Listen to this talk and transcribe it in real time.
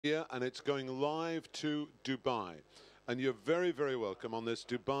here, and it's going live to Dubai. And you're very, very welcome on this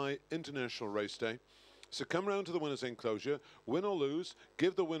Dubai International Race Day. So come round to the winner's enclosure, win or lose,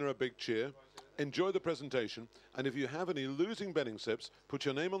 give the winner a big cheer, enjoy the presentation, and if you have any losing betting slips, put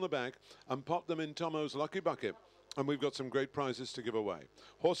your name on the back and pop them in Tomo's lucky bucket. And we've got some great prizes to give away.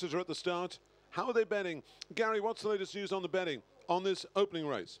 Horses are at the start. How are they betting? Gary, what's the latest news on the betting on this opening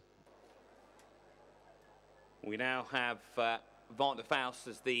race? We now have Vont de Faust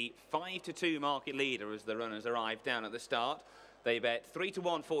as the 5-2 market leader as the runners arrive down at the start. They bet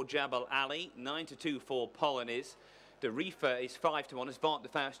 3-1 for Jabal Ali, 9-2 for Polonaise. De Reefer is 5-1 as Vont de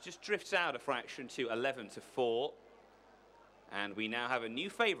Faust just drifts out a fraction to 11-4. And we now have a new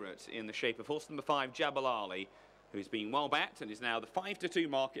favourite in the shape of horse number 5, Jabal Ali, who's been well backed and is now the 5-2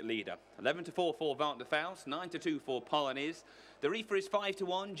 market leader. 11-4 for Vont de Faust, 9-2 for Polonaise. De Reefer is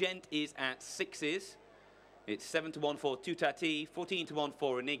 5-1, Gent is at sixes. It's 7-1 for Tutati, 14-1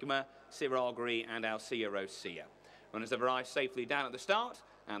 for Enigma, Siragri and Alcia Rosia. Runners have arrived safely down at the start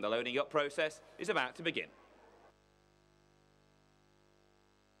and the loading up process is about to begin.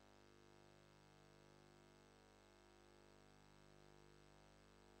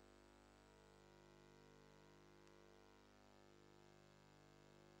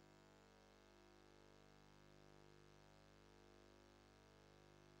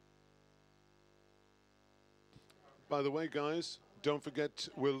 By the way, guys, don't forget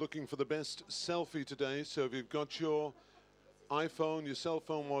we're looking for the best selfie today. So if you've got your iPhone, your cell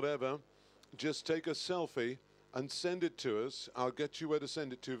phone, whatever, just take a selfie and send it to us. I'll get you where to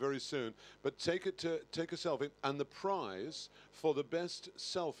send it to very soon. But take a selfie, and the prize for the best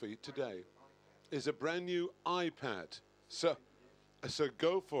selfie today is a brand new iPad. So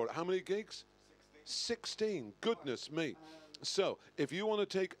go for it. How many gigs? 16. Goodness me. So if you want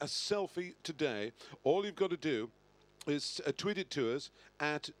to take a selfie today, all you've got to do is tweet it to us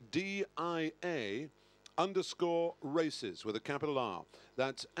at DIA_races with a capital R.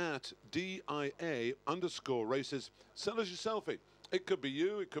 That's at DIA_races. Send us your selfie. It could be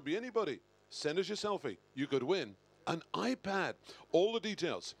you, it could be anybody. Send us your selfie. You could win an iPad. All the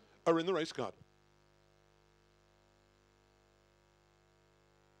details are in the race card.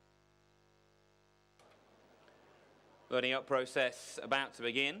 Loading up process about to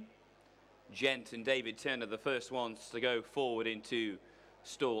begin. Gent and David Turner the first ones to go forward into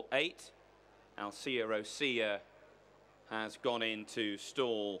stall 8. Alcia Rosia has gone into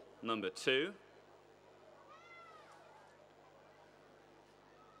stall number 2.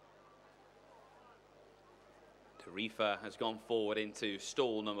 De Reefer has gone forward into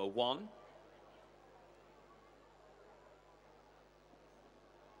stall number 1.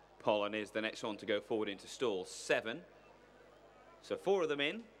 Polonaise is the next one to go forward into stall 7. So 4 of them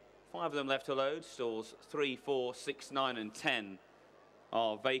in. 5 of them left to load. Stalls 3, 4, 6, 9 and 10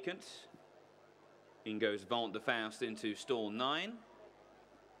 are vacant. In goes Vont de Faust into stall 9.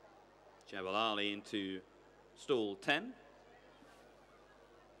 Jabal Ali into stall 10.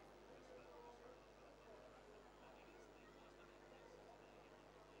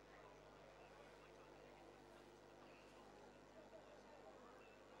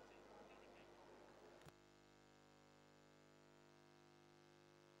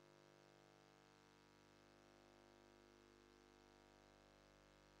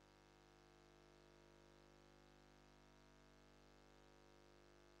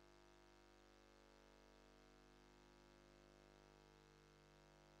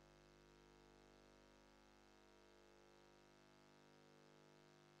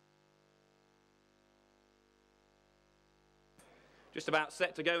 Just about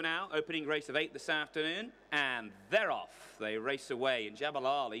set to go now. Opening race of 8 this afternoon, and they're off. They race away, and Jabal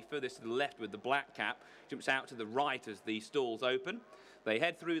Ali, furthest to the left with the black cap, jumps out to the right as the stalls open. They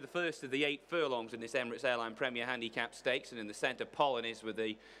head through the first of the 8 furlongs in this Emirates Airline Premier Handicap Stakes, and in the centre, Polonaise with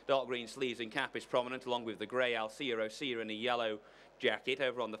the dark green sleeves and cap is prominent, along with the grey Alcia Rosia in a yellow jacket.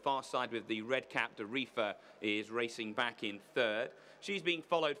 Over on the far side with the red cap, De Reefer is racing back in third. She's being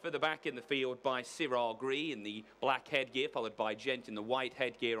followed further back in the field by Siragri in the black headgear, followed by Gent in the white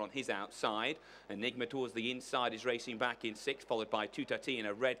headgear on his outside. Enigma towards the inside is racing back in 6th, followed by Tutati in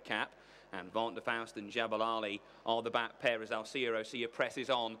a red cap. And Vont de Faust and Jabal Ali are the back pair as Alcia Rosia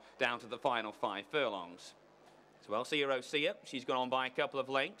presses on down to the final 5 furlongs. So Alcia Rosia, she's gone on by a couple of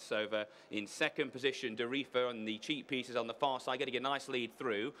lengths over in second position. Derifa and the cheap pieces on the far side getting a nice lead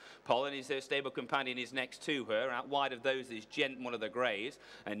through. Pollen is her stable companion, is next to her. Out wide of those is Gent, one of the greys.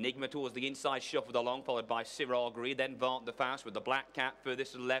 Enigma towards the inside, shuffled along, followed by Siragri, then Vant de Faust with the black cap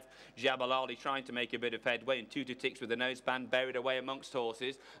furthest to the left. Jabal Ali trying to make a bit of headway, and Tutu Tix with the noseband buried away amongst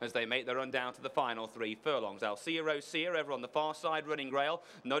horses as they make the run down to the final 3 furlongs. Alcia Rosia ever on the far side running rail,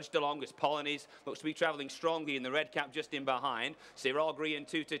 nudged along as Pollen looks to be travelling strongly in the red cap just in behind. Siragri and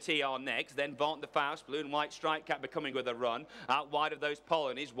Tutu T are next, then Vant de Faust, blue and white stripe cap becoming with a run. Out wide of those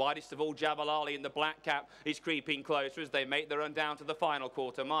Pollen is widest of all Jabal Ali, in the black cap is creeping closer as they make the run down to the final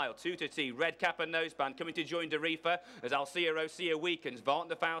quarter mile. Tutu T, red cap and noseband coming to join Derifa as Alcia Rosia weakens. Vant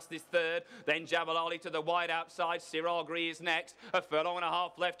de Faust is third, then Jabal Ali to the wide outside. Siragri is next, a furlong and a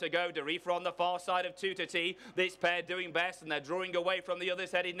half left to go. Derifa on the far side of Tutu T, this pair doing best, and they're drawing away from the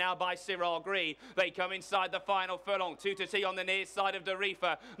others, headed now by Siragri. They come inside the final furlong. Tutu T on the near side of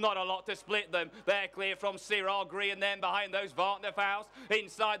Derifa, not a lot to split them. They're clear from Siragri, and then behind those Vant de Faust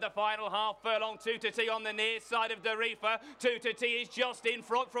inside the final half furlong. Tutu T on the near side of Derifa. Tutu T is just in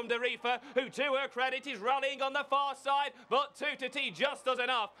front from Derifa, who to her credit is rallying on the far side, but Tutu T just does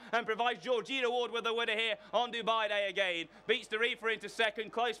enough and provides Georgina Ward with the winner here on Dubai Day again. Beats Derifa into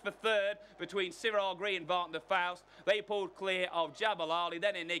second, close for third between Siragri and Vant de Faust. They pulled clear of Jabal Ali,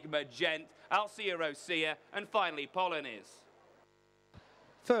 then Enigma, Gent, Alcia Rosia, and finally Pollen is.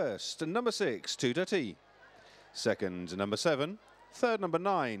 First, number 6, Tutu T. Second, number 7. Third, number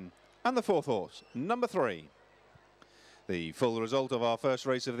 9. And the fourth horse, number 3. The full result of our first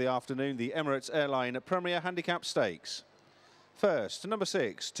race of the afternoon, the Emirates Airline Premier Handicap Stakes. First, number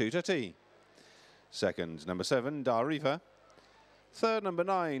 6, Tutu T. Second, number 7, Derifa. Third, number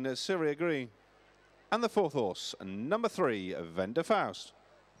 9, Siragri. And the fourth horse, number 3, Vant de Faust.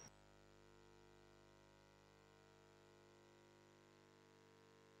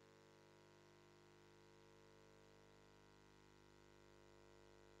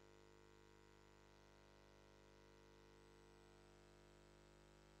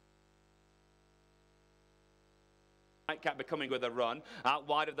 Cap becoming with a run. Out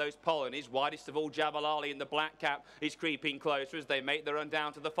wide of those Pollen is widest of all Jabal Ali, in the black cap is creeping closer as they make the run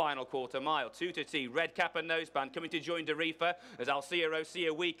down to the final quarter mile. Tutu T, red cap and noseband coming to join Derifa as Alcia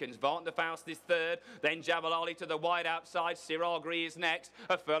Rosia weakens. Vant de Faust is third, then Jabal Ali to the wide outside. Siragri is next,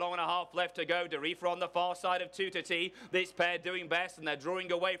 a furlong and a half left to go. Derifa on the far side of Tutu T, this pair doing best, and they're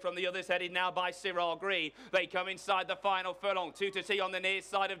drawing away from the others, headed now by Siragri. They come inside the final furlong. Tutu T on the near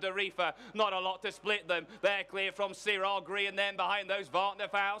side of Derifa, not a lot to split them. They're clear from Siragri, and then behind those Vant de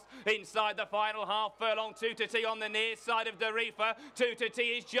Faust inside the final half furlong. Tutu T on the near side of Derifa. Tutu T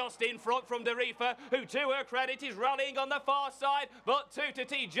is just in front from Derifa, who to her credit is rallying on the far side, but Tutu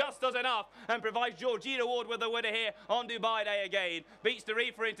T just does enough and provides Georgina Ward with the winner here on Dubai Day again. Beats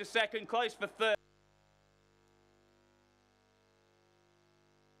Derifa into second, close for third.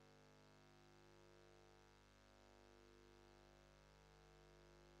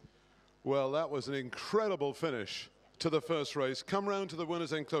 Well, that was an incredible finish to the first race. Come round to the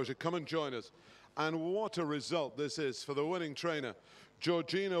winners' enclosure. Come and join us. And what a result this is for the winning trainer,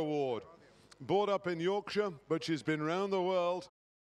 Georgina Ward. Brought up in Yorkshire, but she's been round the world